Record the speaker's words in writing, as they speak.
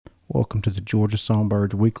Welcome to the Georgia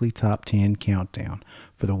Songbirds Weekly Top 10 Countdown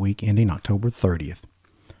for the week ending October 30th.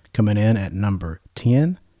 Coming in at number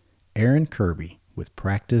 10, Aaron Kirby with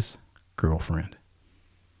Practice Girlfriend.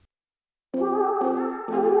 You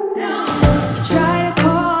try to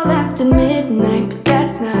call after midnight, but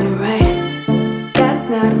that's not right. That's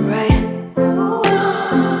not right.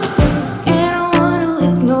 And I want to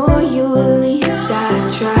ignore you, at least I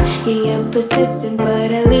try. Yeah, you're persistent, but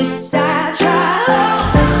at least I try.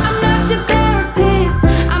 I'm not your therapist,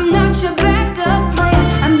 I'm not your backup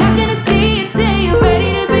plan. I'm not gonna see it till you're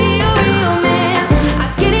ready to be a real man.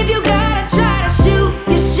 I get if you gotta try to shoot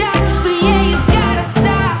your shot, but yeah, you gotta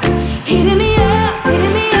stop hitting me up,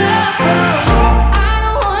 hitting me up. I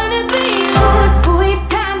don't wanna be yours, boy, it's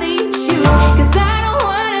time that you choose. Cause I don't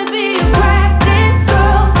wanna be a practice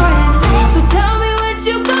girlfriend. So tell me what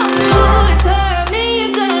you gon' do. It's her or me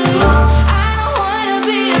you're gonna lose. I don't wanna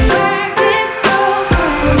be a practice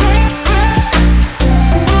girlfriend.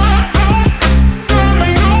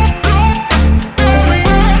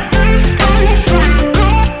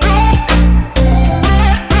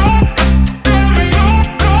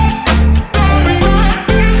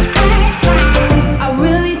 I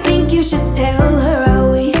really think you should tell her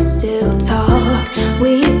how we still talk.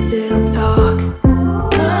 We still talk.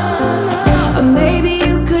 Or maybe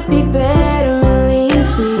you could be better and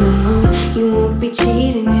leave me alone. You won't be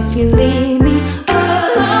cheating if you leave me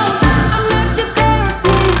alone. I'm not your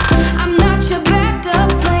therapist, I'm not your backup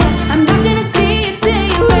plan. I'm not gonna see it till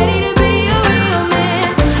you're ready to be a real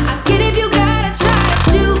man. I get if you gotta try to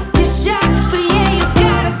shoot your shot, but yeah, you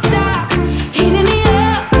gotta stop hitting me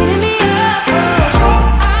up, hitting me up.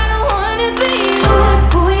 I don't wanna be yours,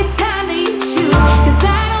 boy, it's time that you choose. Cause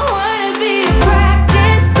I don't wanna be a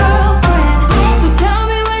practice girlfriend. So tell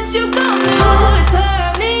me what you gon' do. It's her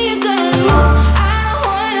or me you're gonna lose. I don't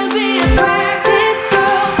wanna be a practice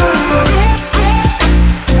girlfriend.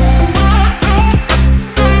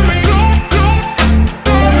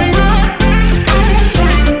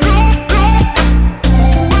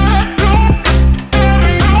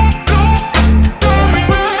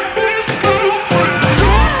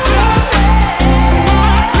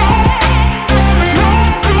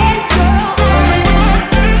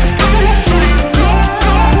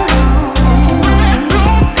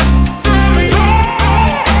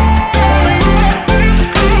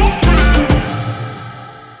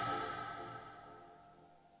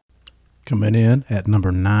 Coming in at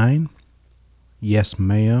number 9, Yes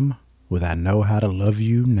Ma'am with I Know How to Love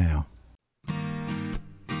You Now.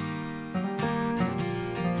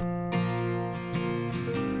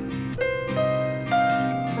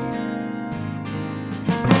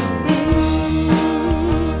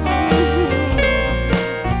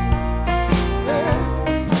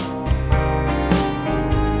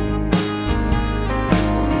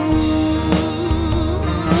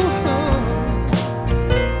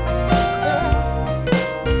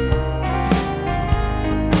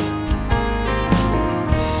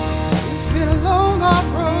 It's been a long, hard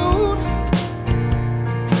road,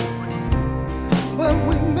 but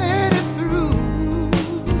we made it through.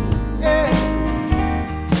 Yeah,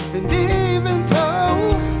 and even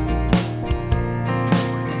though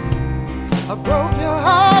I broke your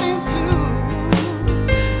heart in two,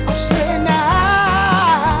 I said now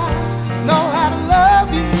I know how to love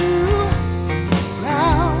you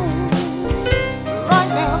now. Right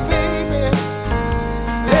now, baby,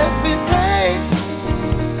 if it takes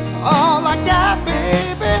all I got,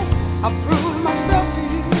 baby, I'll prove myself to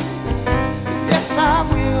you. Yes, I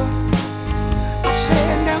will. I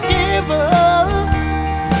said, now give us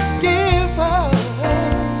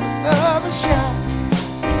another shot,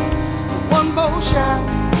 one more shot.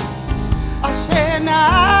 I said, now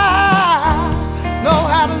I know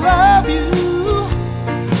how to love you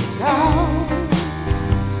now.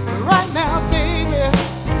 Right now, baby.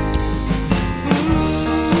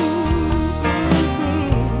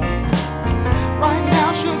 Right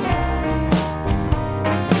now, sugar.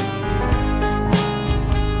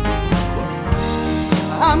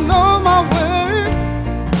 I know my words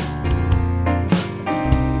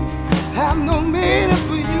have no meaning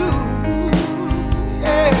for you.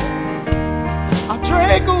 Yeah, I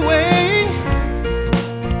drink away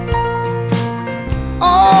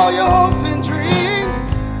all your hopes and dreams.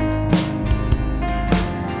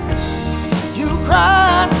 You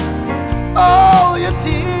cried all your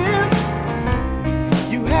tears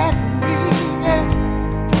you had for me, yeah.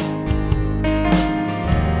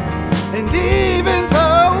 And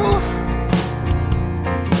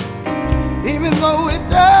even though it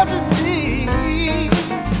doesn't seem,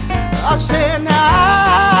 I said now I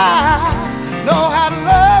know how to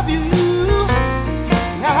love you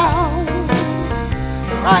now. now,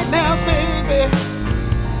 right now, baby.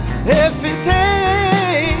 If it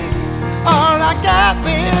takes all I got,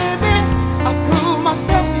 baby, I prove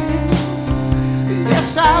myself to you.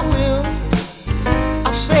 Yes, I will.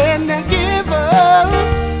 I said now give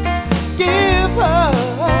us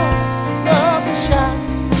another shot,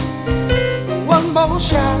 one more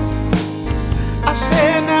shot. I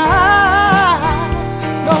said now I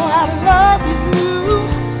know how to love you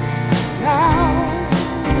now,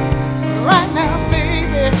 right now, baby.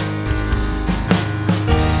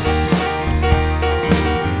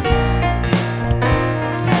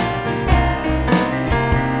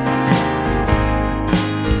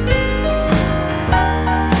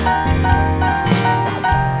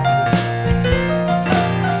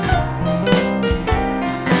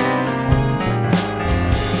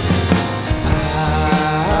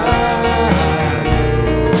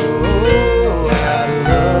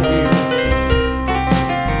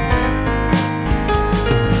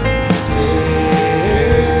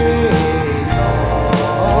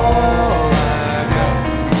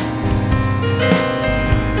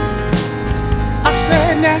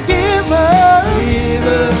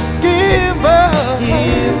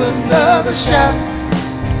 Another shot,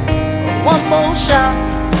 one more shot.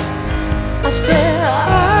 I said I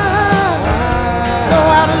know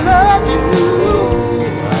how to love you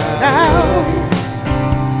now,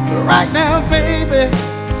 right now, baby.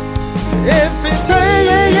 If it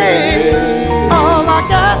takes all I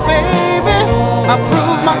got, baby, I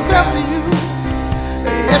prove myself to you.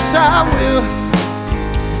 Yes, I will.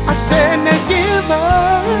 I said now give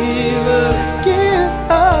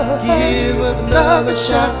us another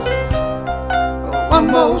shot, one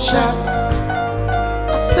more shot.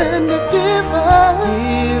 I said now give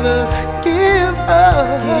us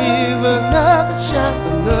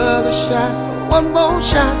another shot, one more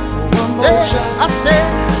shot, one more shot. I said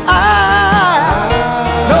I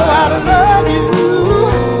know how to love you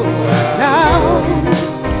now,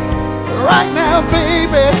 right now,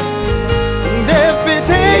 baby. If it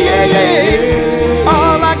takes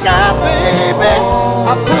all I got, baby,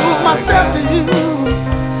 I prove myself to you.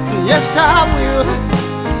 Yes, I will.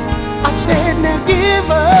 I said now give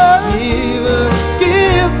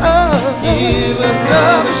us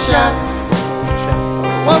another shot,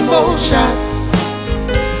 one more shot.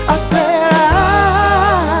 I said I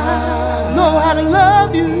know how to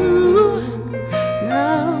love you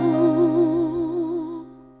now.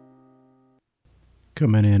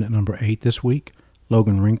 Coming in at number 8 this week,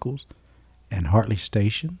 Logan Wrinkles and Hartley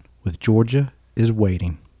Station with Georgia is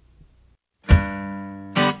Waiting.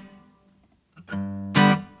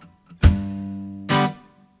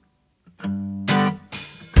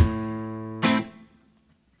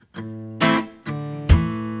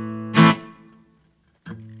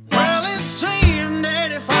 Well, it seemed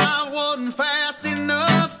that if I wasn't fast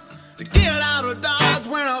enough to get out of Dodge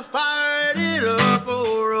when I fired it up,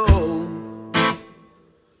 oh,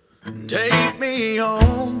 take me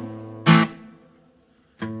home.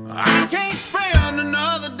 I can't spend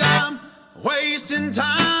another dime wasting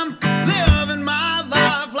time living my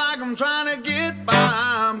life like I'm trying to get by.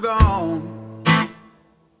 I'm gone.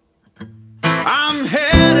 I'm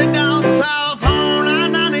headed down south on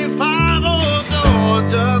I-95, oh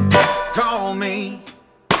Georgia, call me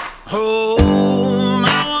home.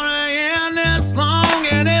 I wanna end this long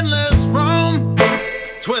and endless roam,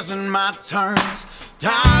 twisting my turns,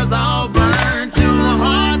 tires all burned till my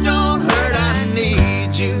heart don't hurt. I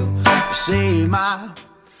need you to save my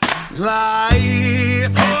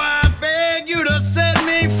life. Oh, I beg you to set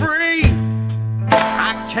me free.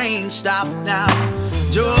 I can't stop now.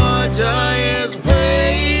 Georgia is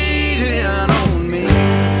waiting on me.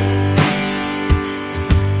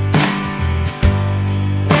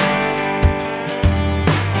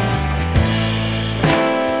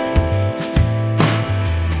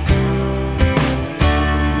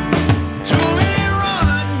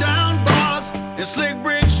 In slick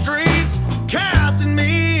brick streets, casting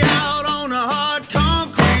me out on the hard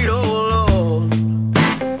concrete. Oh Lord,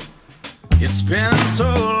 it's been so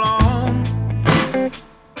long.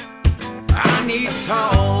 I need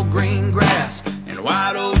tall green grass and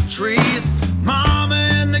white oak trees. Mama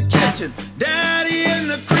in the kitchen, daddy in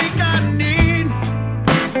the creek. I need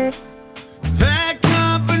that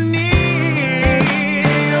company.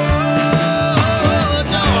 Oh,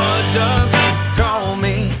 Georgia, call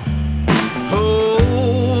me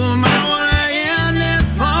home. I wanna end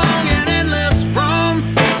this long and endless roam,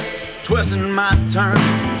 twisting my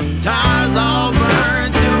turns, tires all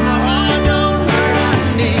burned till my heart don't hurt.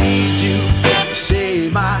 I need you to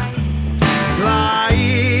save my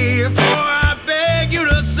life. Oh, I beg you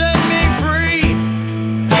to set me free.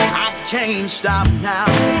 can't stop now.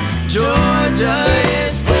 Georgia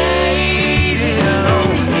is waiting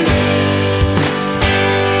on me.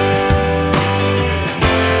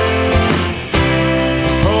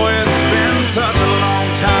 Oh, it's been such a long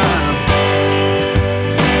time.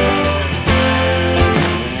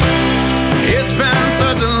 It's been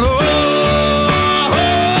such a long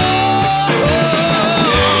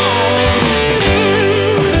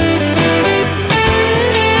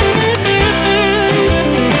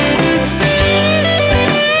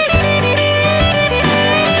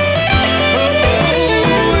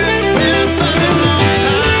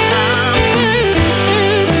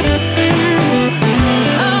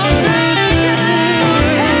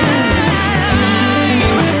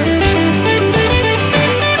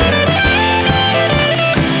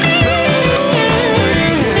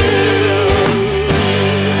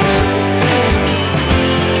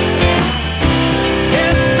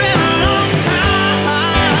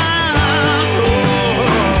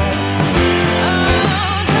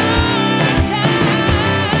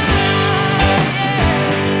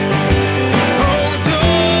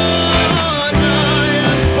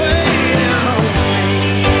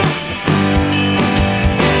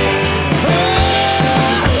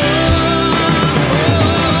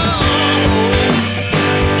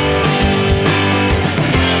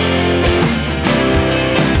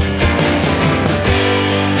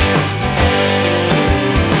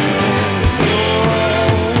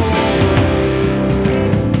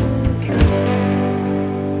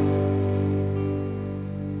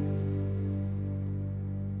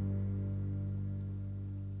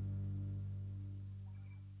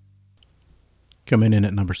Coming in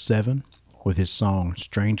at number 7 with his song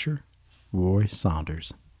Stranger, Roy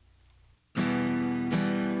Saunders.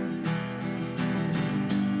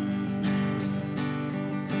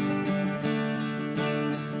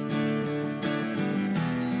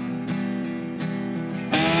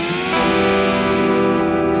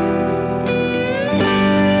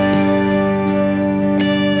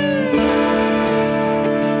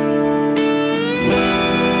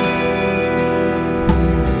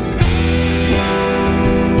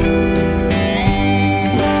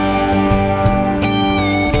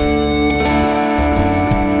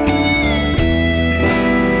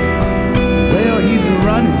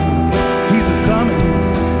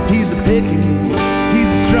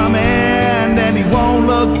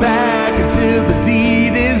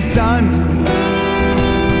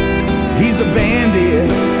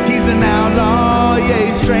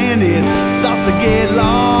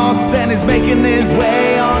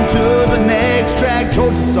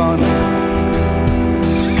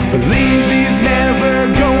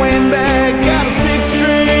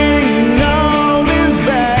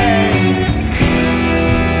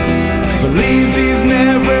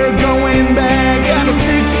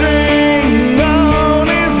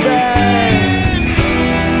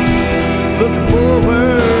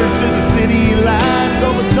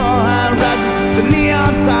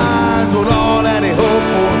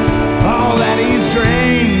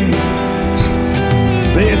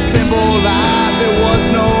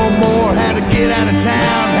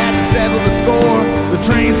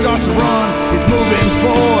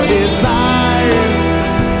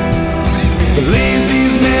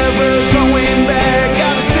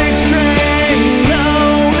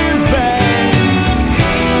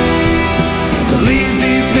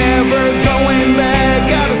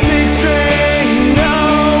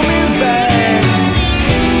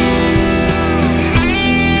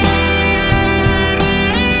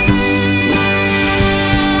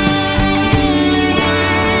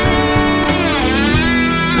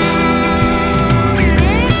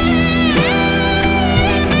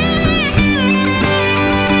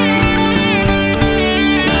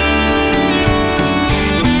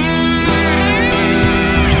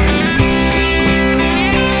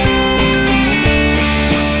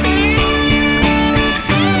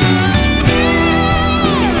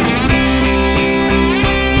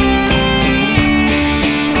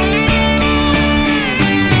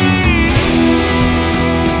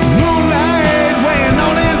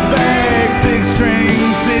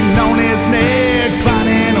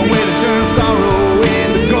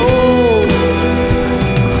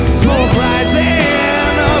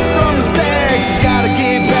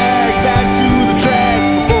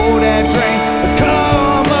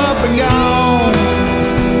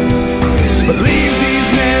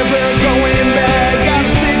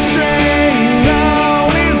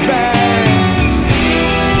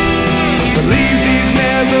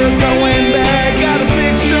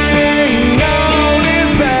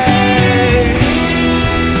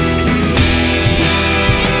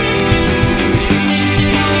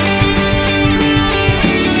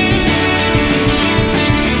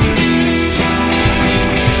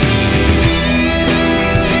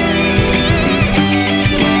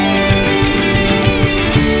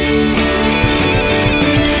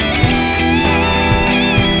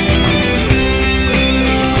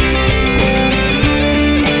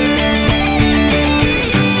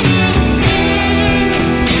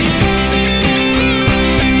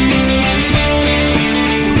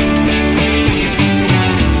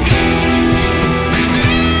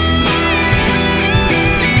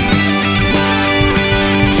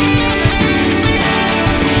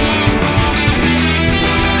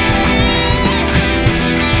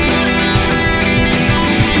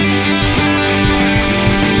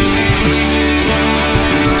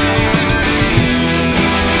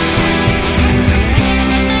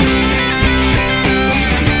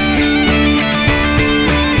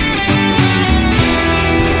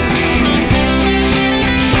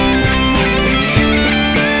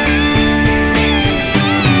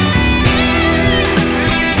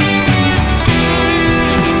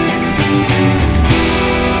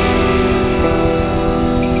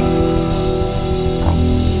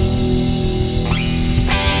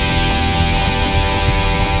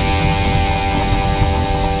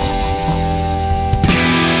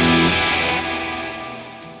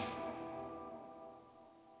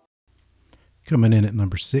 Coming in at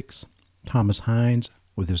number 6, Thomas Hines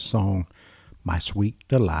with his song, My Sweet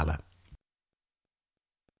Delilah.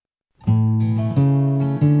 I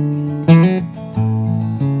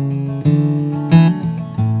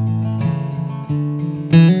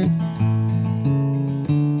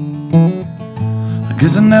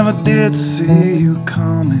guess I never did see you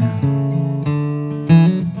coming,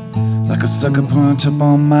 like a sucker punch up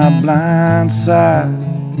on my blind side.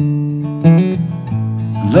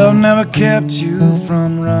 Love never kept you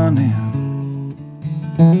from running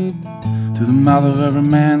to the mouth of every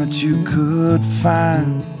man that you could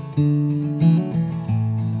find.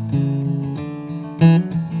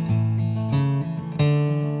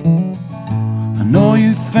 I know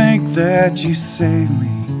you think that you saved me,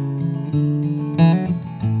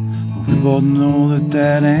 but we both know that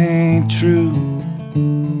that ain't true.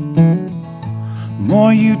 The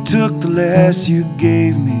more you took, the less you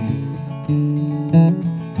gave me.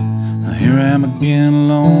 Now here I am again,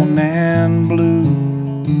 alone and blue.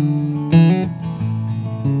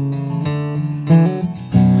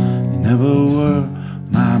 You never were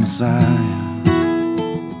my Messiah,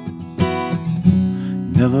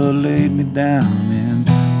 never laid me down in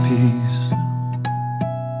peace.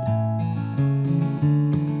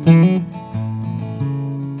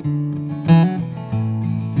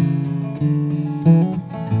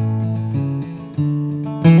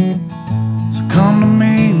 So come to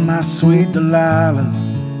me, my sweet Delilah.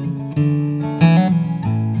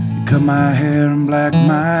 You cut my hair and black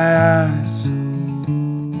my eyes,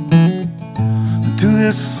 and to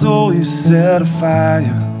this soul you set a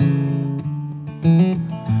fire.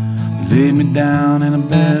 Laid me down in a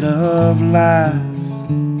bed of lies.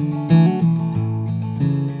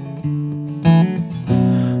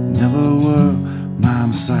 Never were my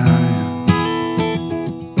Messiah,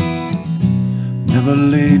 never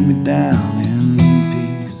laid me down in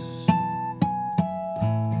peace.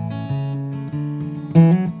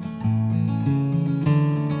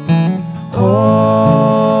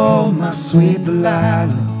 Oh, my sweet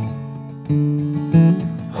Delilah.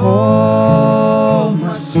 Oh,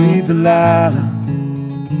 my sweet Delilah.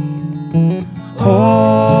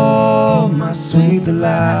 Oh, my sweet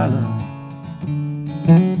Delilah.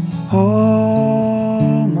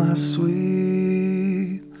 Oh, my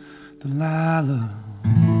sweet Delilah.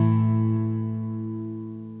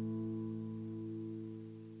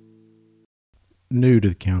 New to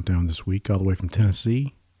the countdown this week, all the way from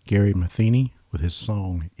Tennessee, Gary Matheny with his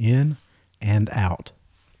song In and Out.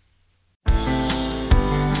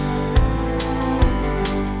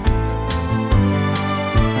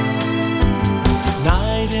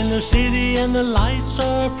 Night in the city and the lights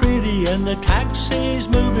are pretty and the taxi's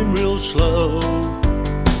moving real slow.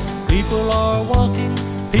 People are walking,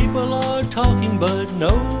 people are talking, but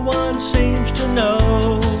no one seems to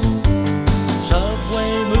know.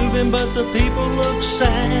 Subway moving, but the people look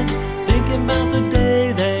sad, thinking about the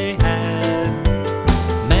day they had.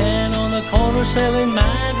 Man on the corner selling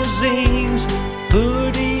magazines,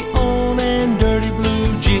 hoodie on and dirty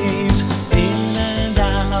blue jeans. In and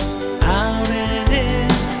out, out and in,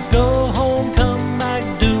 go home, come back,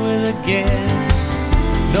 do it again.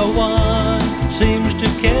 No one seems to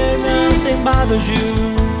care, nothing bothers you.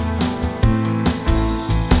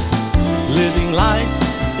 Living life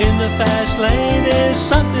in the fast lane is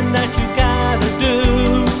something that you gotta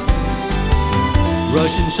do.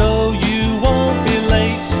 Rushing so you won't be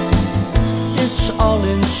late, it's all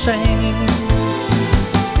insane.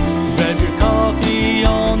 Grab your coffee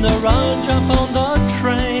on the run, jump on the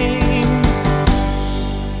train.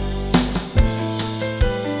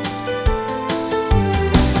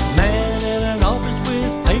 Man in an office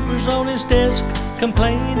with papers on his desk,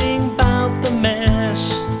 complaining about the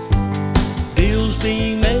mess. Deals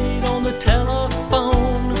being made on the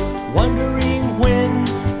telephone, wondering when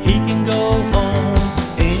he can go home.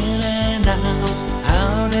 In and out,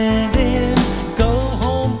 out and in, go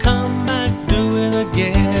home, come back, do it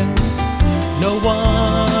again. No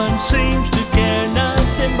one seems to care,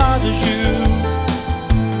 nothing bothers you.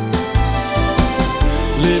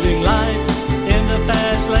 Living life in the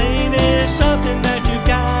fast lane is something that you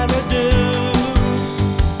gotta do.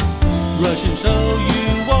 Rushing so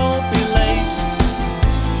you won't be late,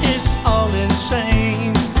 it's all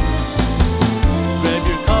insane. Grab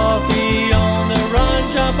your coffee on the run,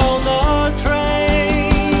 jump on the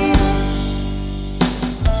train.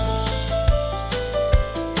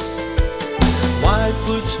 Wife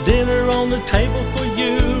puts dinner on the table for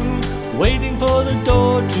you, waiting for the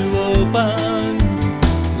door to open.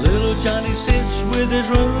 Little Johnny sits with his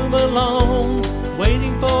room alone,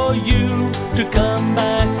 waiting for you to come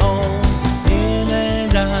back home. In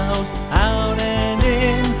and out, out and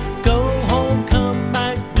in, go home,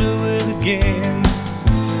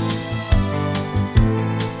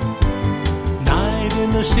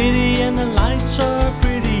 in the city and the lights are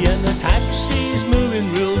pretty and the taxi's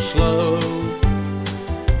moving real slow.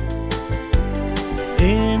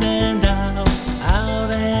 In and out,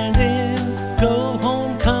 out and in, go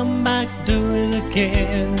home, come back, do it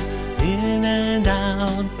again. In and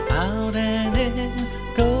out and in,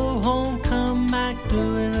 go home, come back,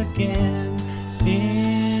 do it again.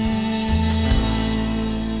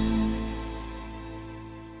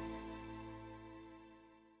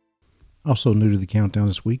 Also new to the countdown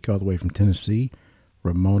this week, all the way from Tennessee,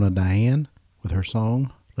 Ramona Diane with her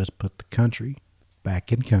song, Let's Put the Country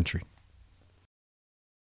Back in Country.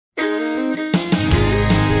 You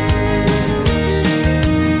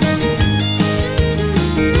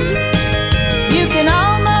can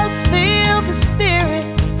almost feel the spirit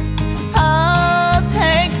of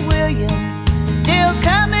Hank Williams still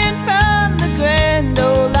coming from the Grand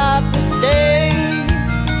Ole Opry stage.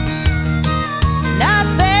 Not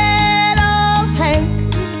bad old Hank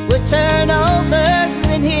would turn over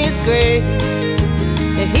in his grave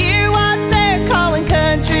to hear what they're calling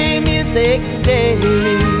country music today.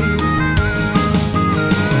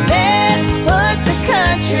 Let's put the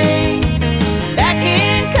country back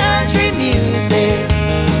in country music.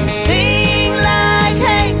 Sing like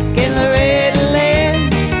Hank and Loretta Lynn.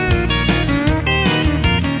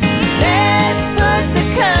 Let's put the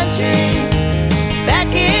country back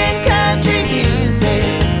in country music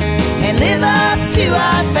and live up to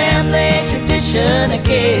our family tradition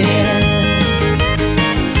again.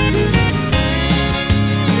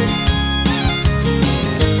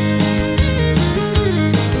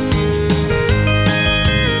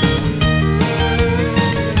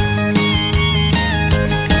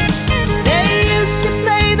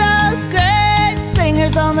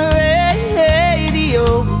 On the radio,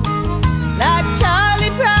 like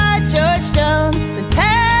Charlie Pride, George Jones, and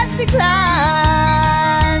Patsy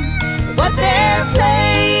Cline. What they're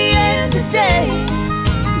playing today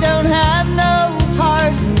don't have no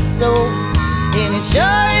heart and soul, and it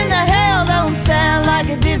sure in the hell don't sound like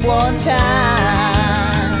it did one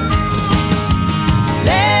time.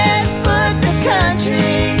 Let's put the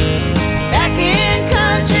country back in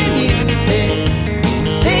country music.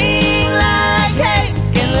 Sing like Hank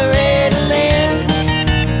and Loretta Lynn.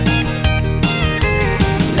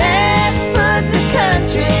 Let's put the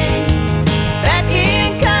country back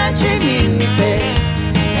in country music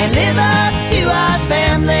and live up to our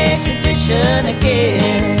family tradition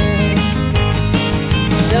again.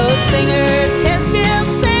 Those singers can still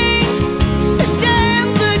sing a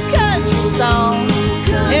damn good country song.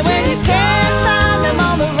 And when you can't find them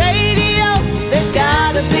on the radio, there's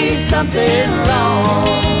gotta be something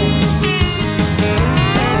wrong.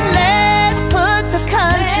 Let's put the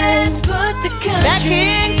country back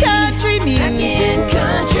in country music.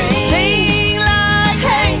 Sing like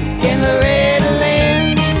Hank and Loretta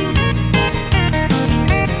Lynn.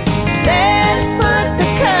 Let's put the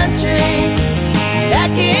country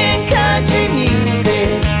back in country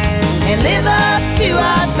music and live up to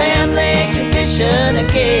our family tradition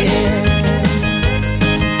again.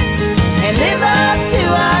 And live up to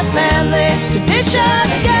our family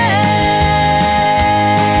tradition again.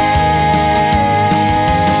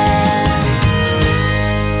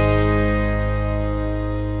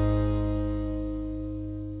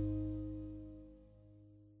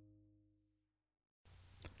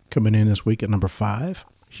 Coming in this week at number 5,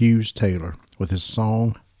 Hughes Taylor with his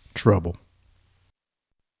song, Trouble.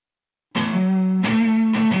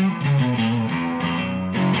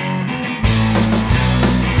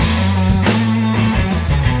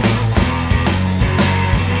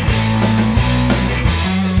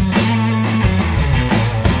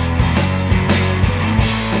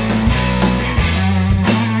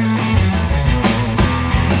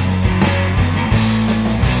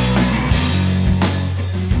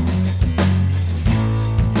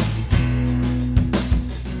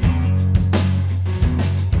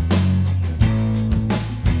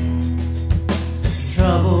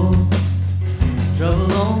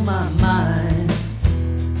 Trouble on my mind.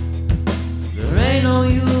 There ain't no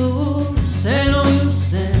use in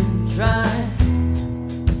trying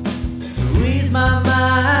to ease my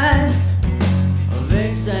mind of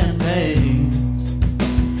aches and pains.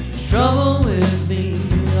 There's trouble with me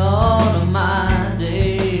all of my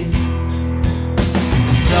days.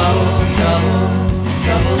 Trouble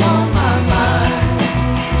on my mind.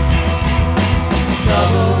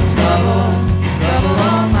 Trouble on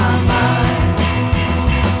my mind.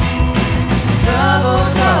 Trouble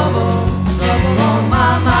on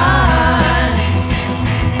my mind.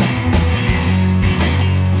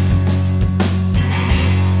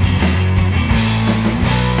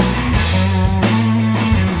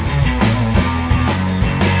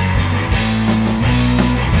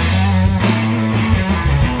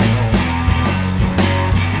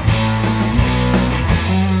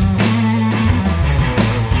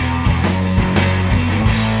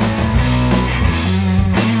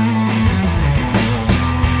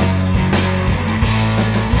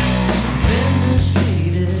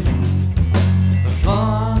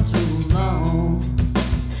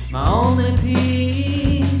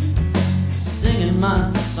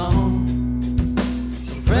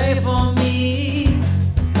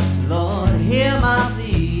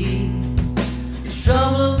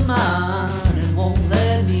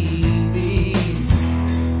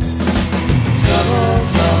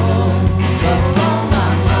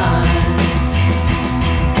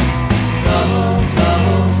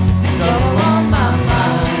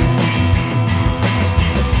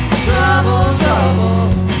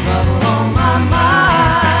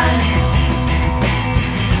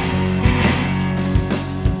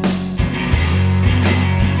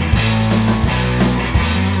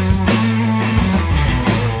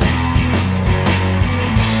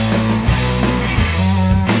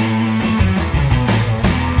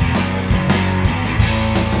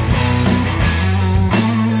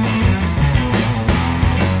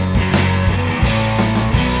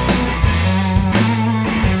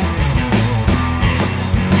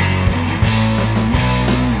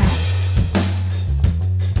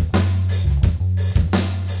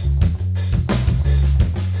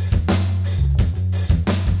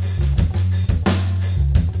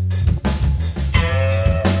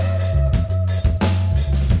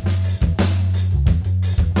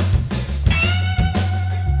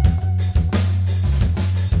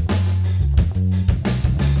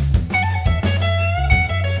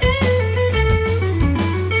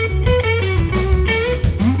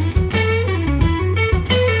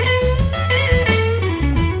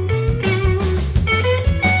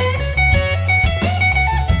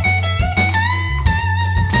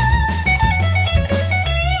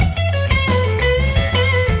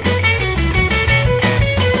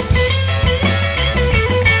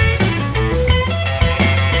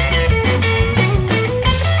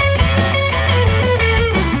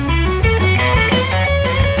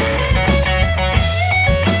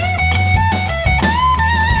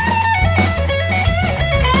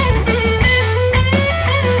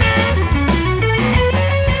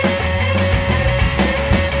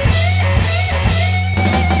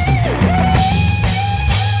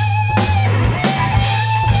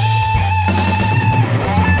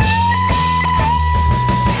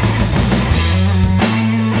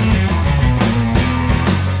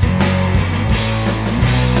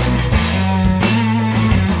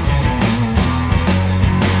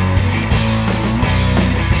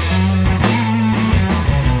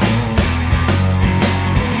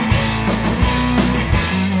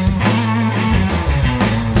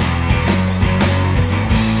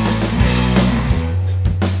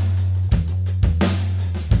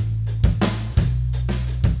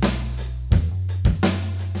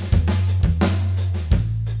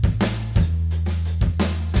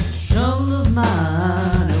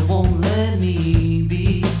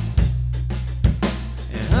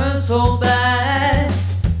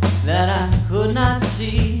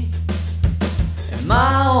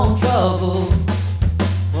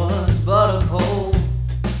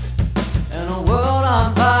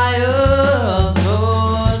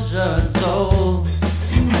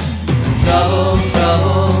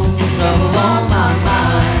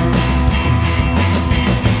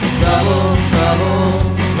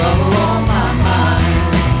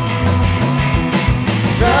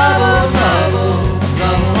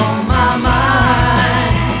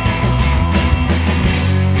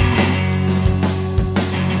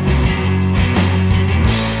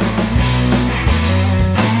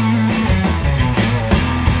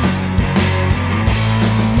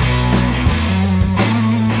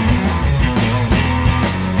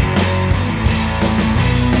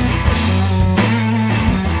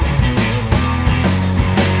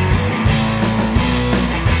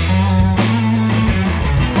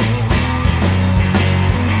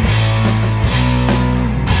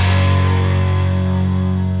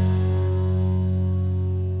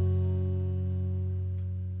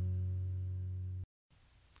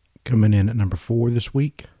 Coming in at number 4 this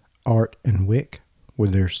week, Art and Wick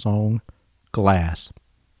with their song Glass.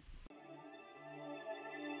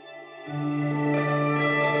 The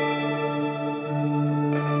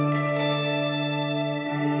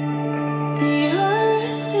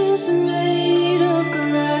earth is made of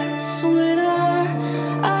glass with our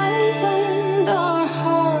eyes and our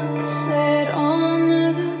hearts set on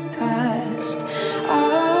the past.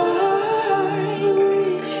 I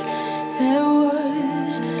wish there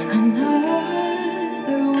was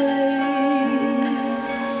another way.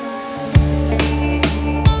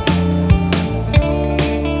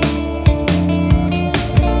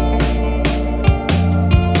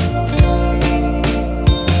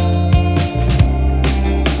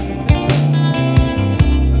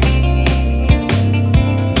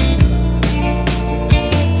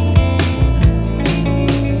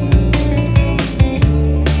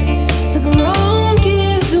 The ground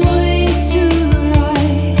gives way to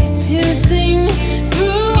light, piercing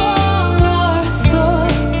through all our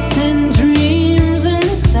thoughts and dreams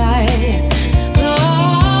inside,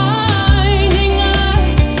 blinding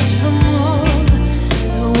us from all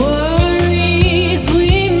the worries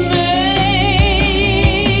we made.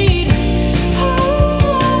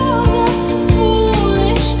 Oh, the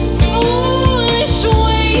foolish, foolish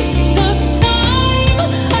waste of time.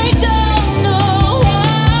 I don't know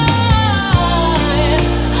why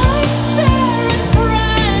I stare at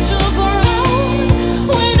fragile ground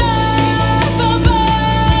when up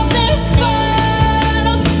above this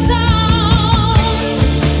final sound.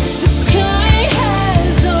 The sky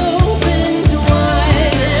has opened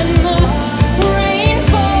wide and the rain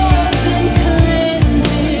falls and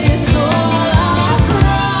cleanses all our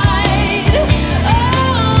pride. Oh,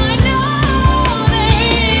 I know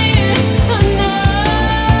there is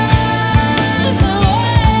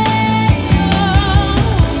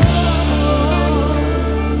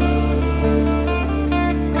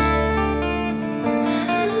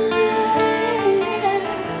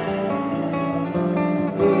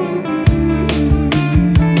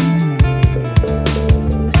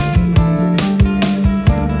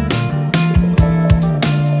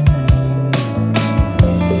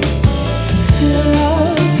Fill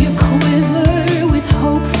up your quiver with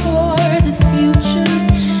hope for the future.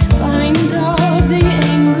 Bind up the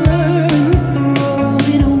anger and throw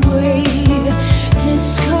it away.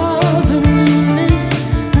 Discover newness,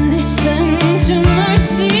 listen to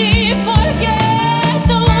mercy, forget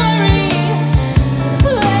the worry.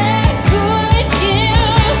 Let good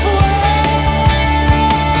give way.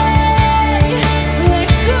 Let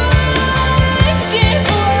good give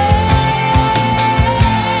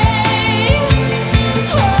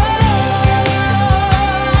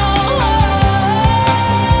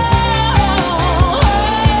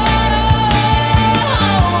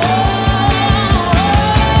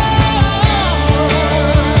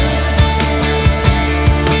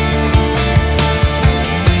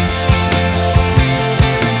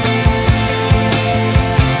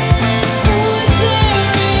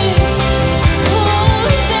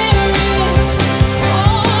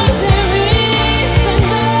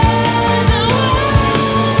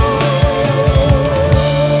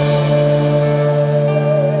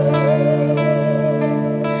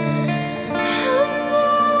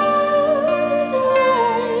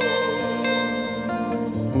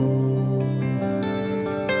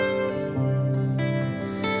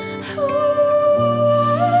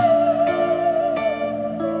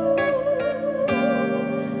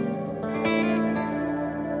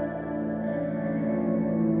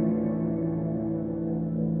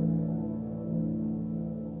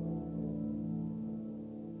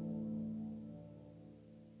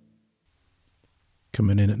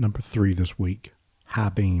Coming in at number 3 this week, High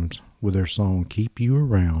Beams with their song Keep You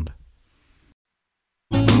Around.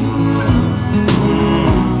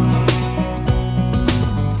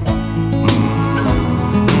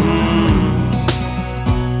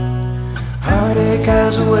 Heartache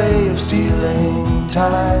has a way of stealing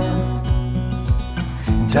time.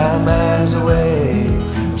 Time has a way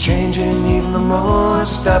of changing even the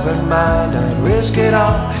most stubborn mind. I'd risk it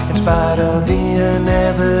all in spite of the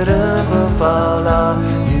inevitable fall. Are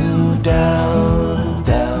you down,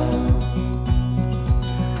 down?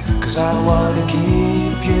 'Cause I want to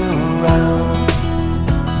keep you around.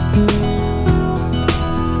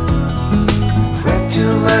 Fret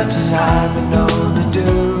too much as I've been known to do.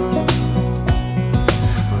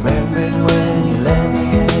 Remembered when you let me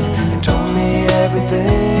in and told me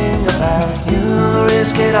everything about you.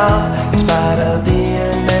 Risk it all in spite of the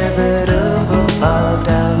inevitable fall.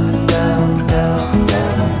 Down, down, down,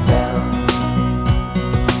 down, down.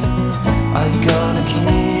 Are you gonna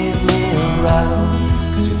keep me around?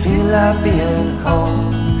 'Cause you feel like being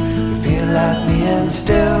home. You feel like being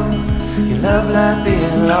still. You love like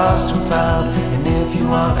being lost and found. And if you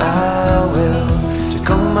want, I will take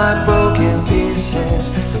all my broken pieces.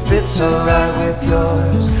 If it's alright with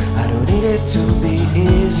yours, I don't need it to be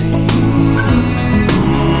easy.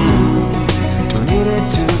 Don't need it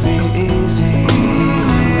to be easy.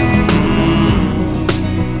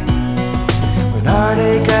 When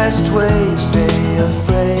heartache has its way, stay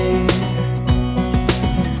afraid.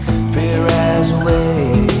 Fear has a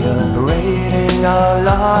way of parading our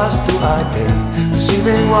loss through our day.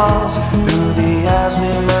 Receiving walls through the eyes we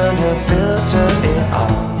learn to filter it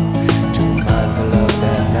all. Too mindful of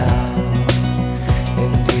that now.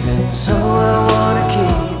 And even so I wanna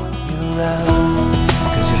keep you around.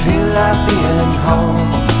 Cause you feel like being home.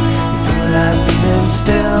 You feel like being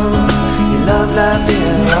still. You love like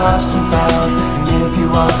being lost and found. And if you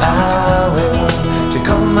want, I will take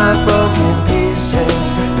all my broken pieces.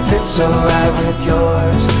 If it's alright with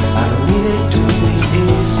yours, I don't need it to be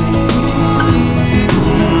easy.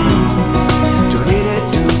 Don't need it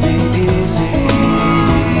to be easy.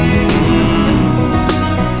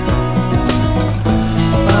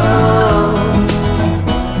 Oh,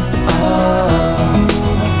 oh,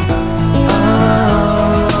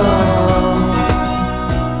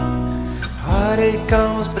 oh. Heartache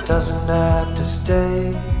comes but doesn't have to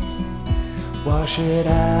stay. Wash it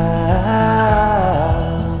out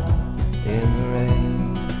in the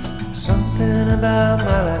rain. Something about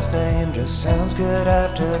my last name just sounds good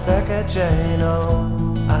after Becca Jane.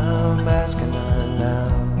 Oh, I'm asking her now.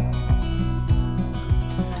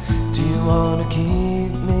 Do you wanna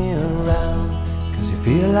keep me around? Cause you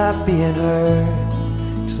feel like being hurt.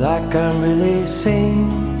 It's like I'm really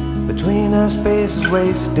seen. Between us space is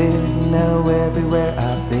wasted. Now everywhere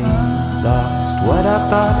I've been lost what I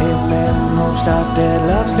thought it meant. Hope's not dead,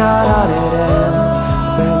 love's not all it ends.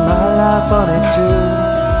 Bet my life on it too.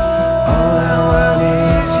 All I want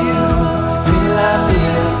is you. Feel like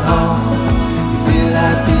being home. You feel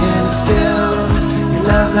like being still. You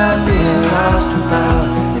love like being lost and found.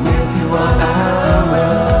 And if you want, I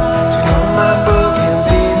will take all my broken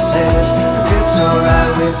pieces. If it's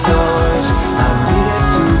alright with yours, I need it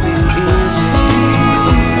to be easy.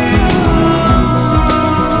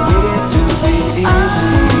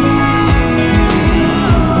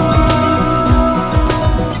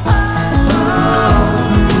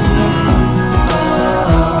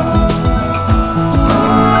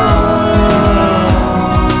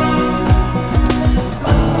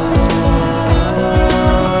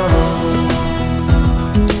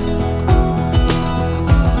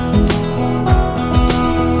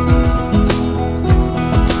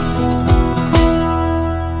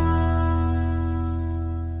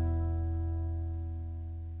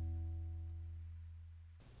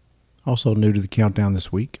 Also new to the countdown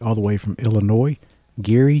this week, all the way from Illinois,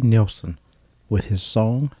 Gary Nelson with his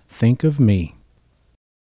song, Think of Me.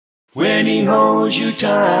 When he holds you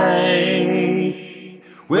tight,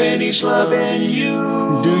 when he's loving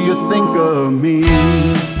you, do you think of me?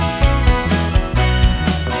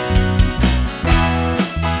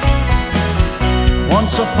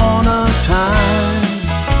 Once upon a time,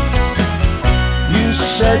 you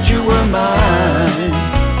said you were mine.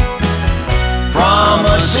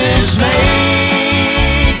 promises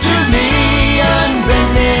made to me on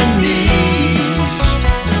bending knees.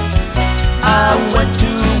 I went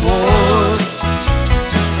to war,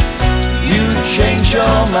 You changed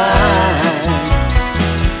your mind.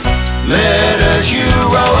 Letters you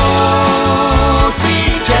wrote me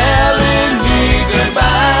telling me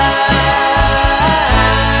goodbye.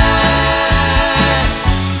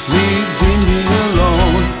 leave me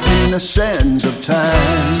alone in the sands of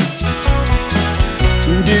time.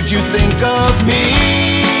 Did you think of me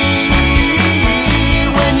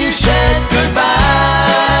when you said goodbye?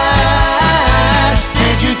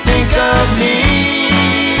 Did you think of me,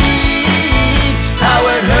 how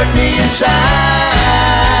it hurt me inside?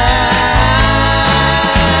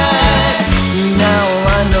 Now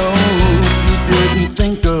I know you didn't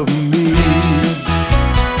think of me.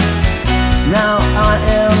 Now I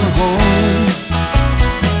am home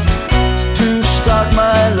to start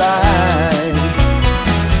my life.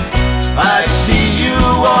 I see you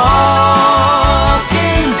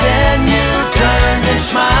walking, then you turned and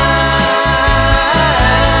smiled.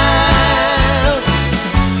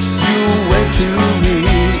 You waved to me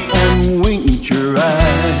and winked your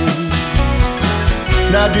eyes.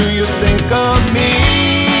 Now do you think of me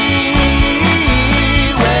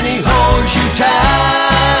When he holds you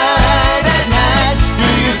tight at night, do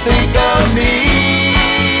you think of me?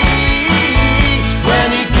 When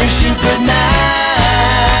he kissed you goodnight,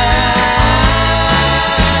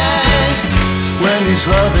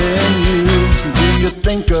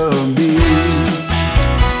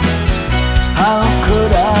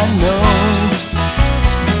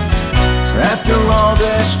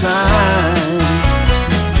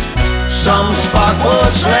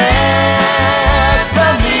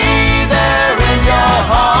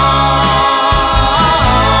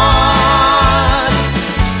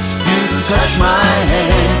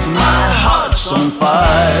 house on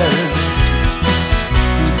fire.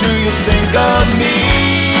 Do you think of me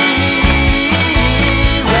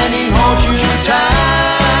when he holds you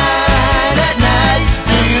tight at night?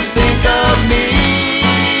 Do you think of me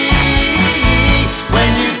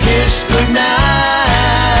when you kiss goodnight?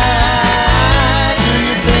 Do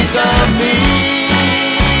you think of me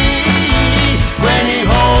when he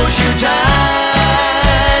holds you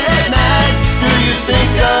tight at night? Do you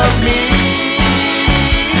think of me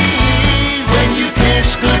when you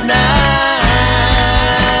kiss goodnight?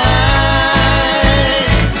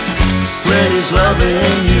 When he's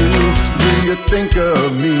loving you, do you think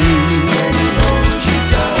of me when he holds you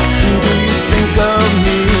tight? Do you think of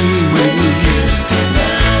me when you kiss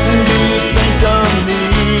goodnight? Do you think of me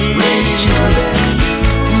when he's loving you?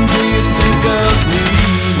 Do you think of me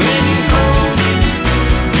when he's holding you?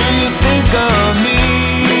 Do you think of me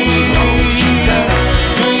when he holds you tight?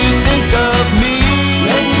 Do you think of me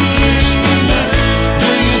when you kiss goodnight?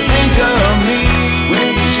 Do you think of me when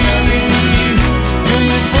he's loving you? Do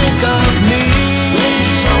you think of me when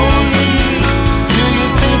he's holding you? Do you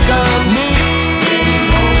think of me when he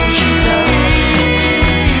holds you tight?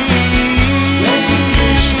 When you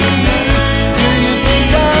kiss goodnight? Do you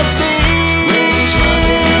think of me when he's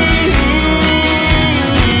loving you?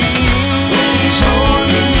 When he's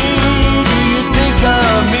holding you? Do you think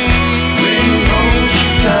of me when he holds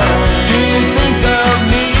you tight? Do you think of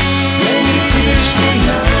me when you kiss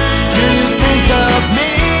goodnight? Do you think of me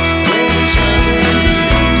when he's loving you?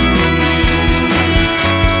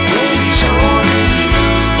 When he's holding you?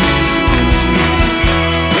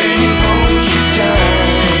 When he holds you tight?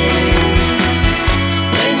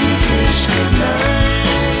 When you kiss goodnight?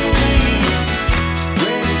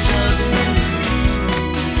 When he's loving you?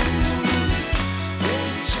 When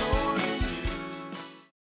he's holding you?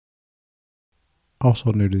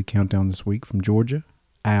 Also new to the countdown this week from Georgia,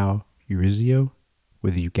 Al Urizio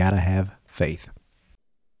with You Gotta Have Faith.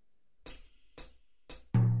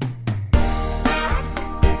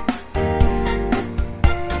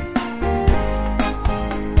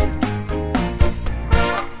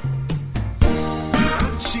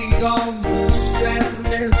 See all the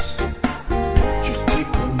sadness. Just take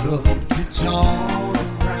a look, it's all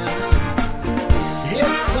around.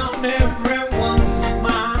 It's on everyone's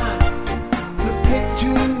mind. Look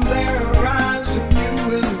into their eyes and you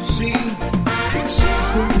will see. It seems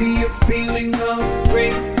to be a feeling of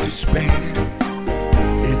great despair.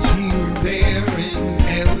 It's here, there, and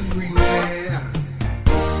everywhere.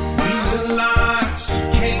 These are life's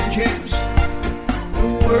changes. The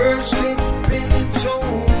worst it's been in so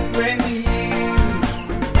many years.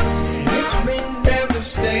 It's been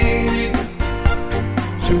devastating,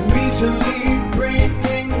 so easily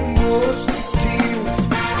bringing most to tears.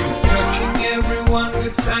 Touching everyone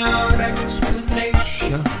without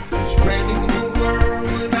explanation, spreading the world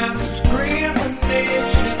without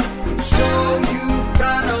discrimination. So you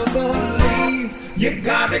gotta believe, you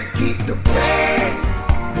gotta keep the faith,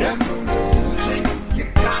 never losing. You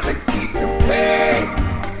gotta keep the faith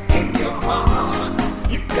in your heart.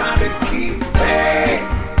 You gotta keep faith,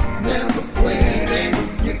 never quitting.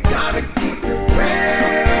 You gotta keep the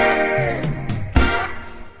faith.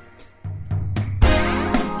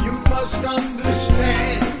 You must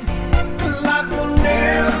understand, life will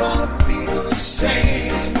never be the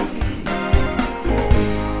same.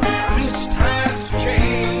 This has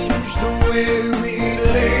changed the way we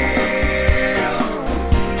live.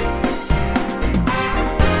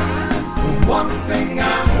 One thing I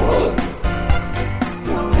hope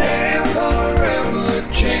will never ever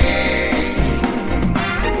change.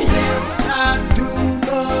 Yes, I do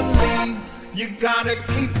believe you gotta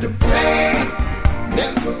keep the faith,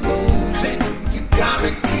 never losing. You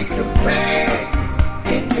gotta keep the faith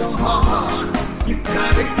in your heart. You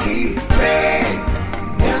gotta keep faith,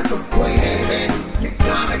 never quitting. You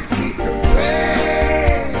gotta keep the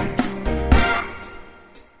faith.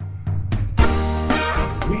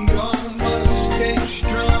 We all must stay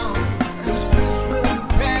strong, 'cause this will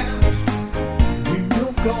pass. We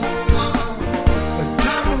will go on, but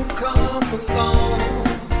time will come along.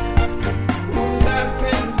 We'll laugh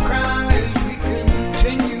and cry as we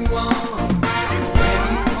continue on.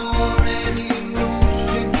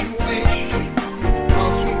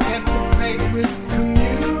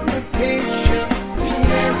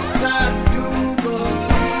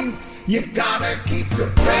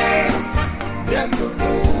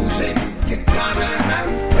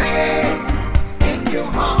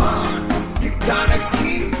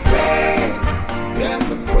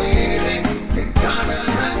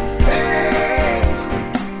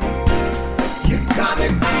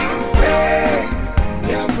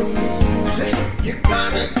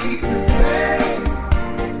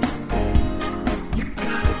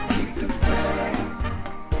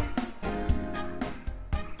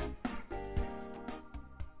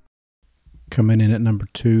 Coming in at number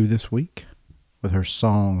 2 this week with her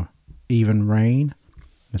song Even Rain,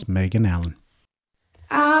 Miss Megan Allen.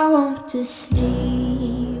 I want to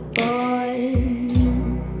sleep on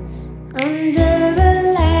you under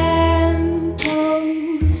a lamppost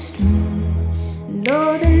moon. And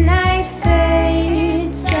though the night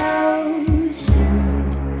fades so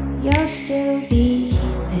soon, you'll still be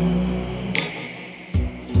there.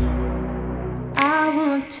 I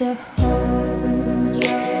want to hold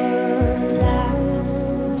your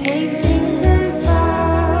laugh, paintings and photographs.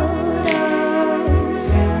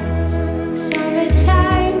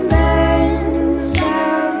 Summertime burns so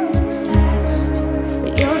fast,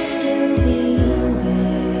 but you'll still be there.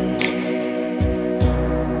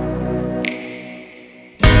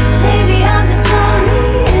 Maybe I'm just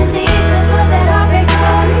lonely, at least that's what that heartbreak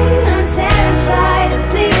told me. I'm terrified of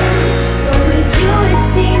bleeding, but with you it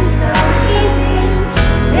seems so easy.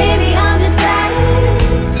 Maybe I'm just tired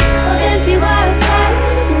of empty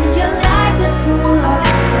wildfires, and you're like the cool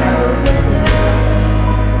October days.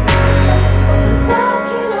 But what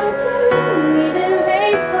can I do? Even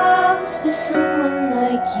rain falls for someone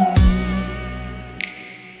like you.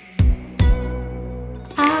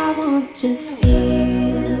 I want to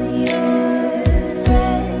feel your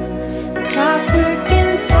breath, the clockwork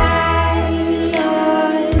inside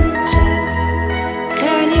your chest,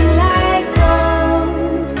 turning like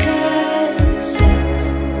gold cassettes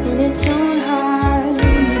in its own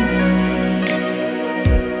harmony.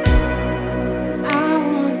 I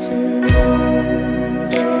want to know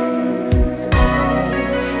those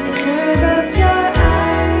eyes, the curve of your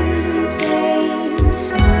untamed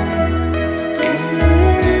smile. It's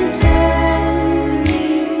different every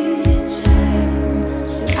time,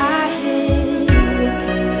 so I hit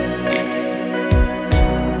repeat.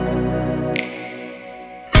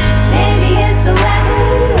 Maybe it's the weather,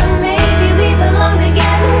 or maybe we belong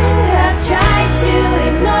together. I've tried to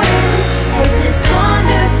ignore it as this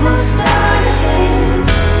wonderful storm hits.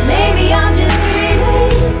 Maybe I'm just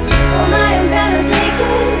dreaming, or my umbrella's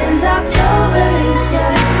naked, and October is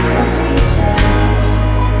just a cliche.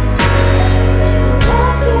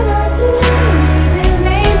 What can I do? Even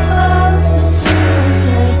rain falls for someone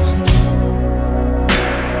like you.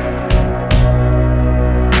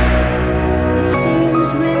 It seems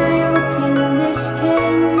when I open this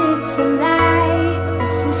pen, it's a light.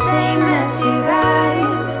 It's the same messy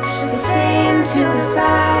rhymes, the same 2 to 5.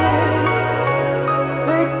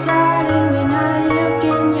 But darling, when I look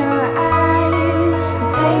in your eyes, the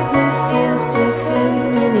paper feels different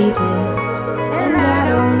than it did, and I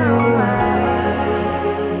don't know why.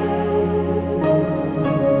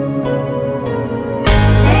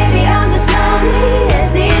 Maybe I'm just lonely, at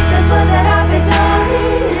least that's what that heartbreak told me.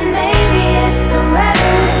 And maybe it's the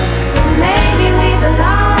weather, or maybe we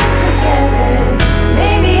belong together.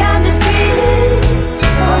 Maybe I'm just dreaming,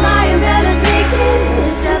 or my umbrella's naked.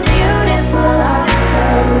 It's a beautiful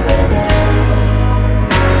October day.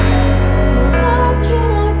 What can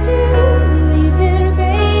I do? Even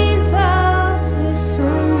rain falls for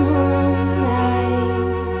someone like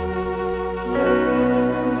you.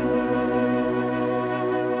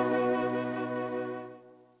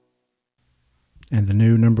 And the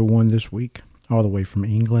new number 1 this week, all the way from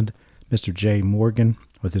England, Mr. Jay Morgan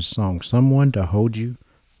with his song Someone to Hold You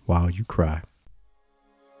While You Cry.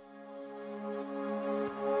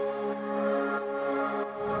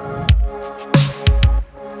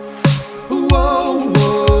 Whoa,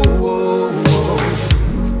 whoa, whoa, whoa.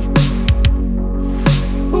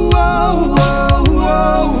 Whoa, whoa,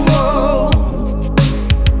 whoa, whoa.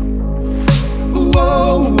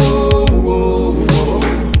 Whoa, whoa, whoa, whoa.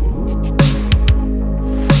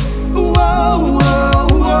 Whoa, whoa,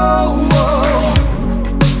 whoa, whoa.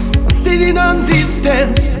 I'm sitting on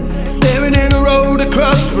distance, staring at the road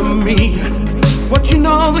across from me, watching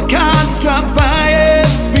all the cars drop by at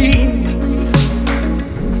speed.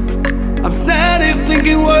 I'm sad at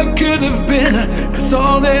thinking what could have been, 'cause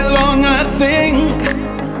all day long I think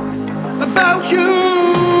about you,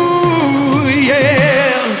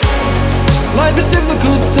 yeah. Life is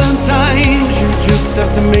difficult sometimes, you just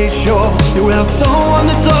have to make sure you have someone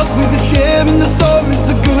to talk with, sharing the stories,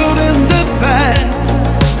 the good and the bad.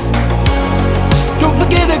 Don't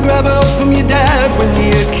forget to grab a hug from your dad when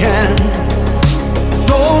you can.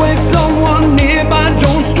 There's always someone nearby,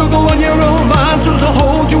 don't struggle on your own, find someone to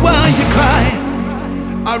hold you while you cry.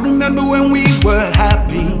 I remember when we were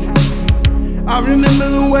happy, I remember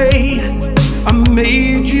the way I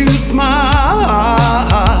made you smile.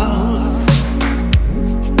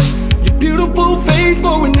 Your beautiful face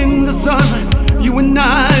glowing in the sun, you and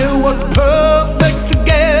I was perfect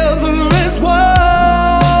together as one.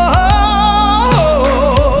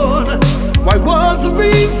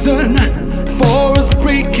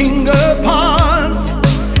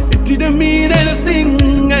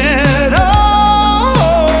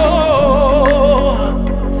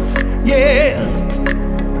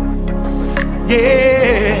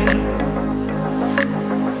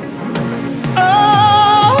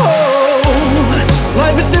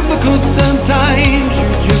 difficult sometimes. You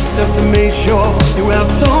just have to make sure you have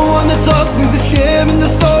someone to talk with, sharing the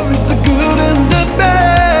stories, the good and the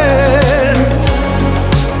bad.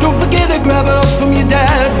 Don't forget to grab a hug from your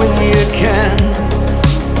dad when you can.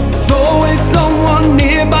 There's always someone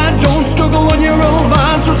nearby. Don't struggle on your own.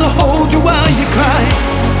 Find someone to hold you while you cry.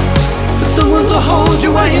 For someone to hold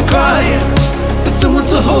you while you cry. For someone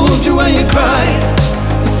to hold you while you cry.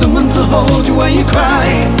 For someone to hold you while you cry.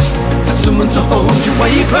 For someone to hold you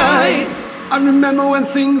while you cry. I remember when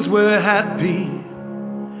things were happy.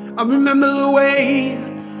 I remember the way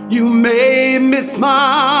you made me smile.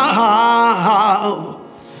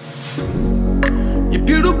 Your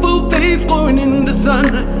beautiful face glowing in the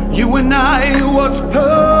sun. You and I was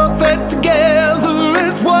perfect together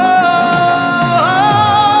as one.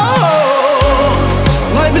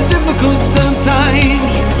 Life is difficult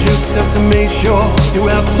sometimes. You just have to make sure you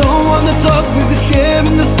have someone to talk with,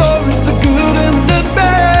 sharing the stories, the good and the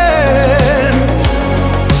bad.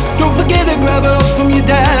 Don't forget to grab a hug from your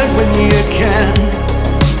dad when you can.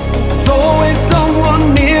 There's always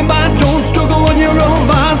someone nearby. Don't struggle on your own.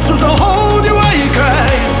 Find someone to hold you while you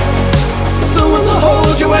cry. For someone to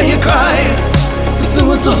hold you while you cry. For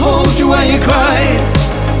someone to hold you while you cry.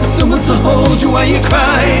 For someone to hold you while you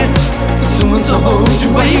cry. For someone to hold you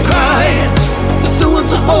while you cry. For someone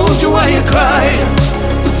to hold you while you cry.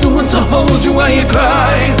 For someone to hold you while you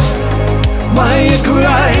cry. While you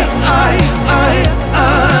cry, I.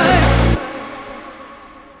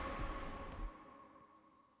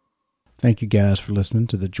 Thank you guys for listening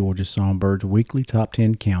to the Georgia Songbirds Weekly Top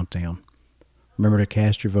 10 Countdown. Remember to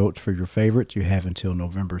cast your votes for your favorites. You have until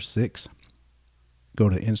November 6th. Go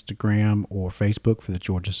to Instagram or Facebook for the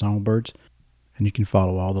Georgia Songbirds, and you can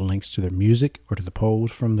follow all the links to their music or to the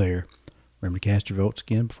polls from there. Remember to cast your votes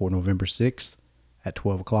again before November 6th at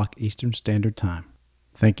 12 o'clock Eastern Standard Time.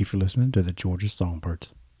 Thank you for listening to the Georgia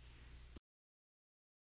Songbirds.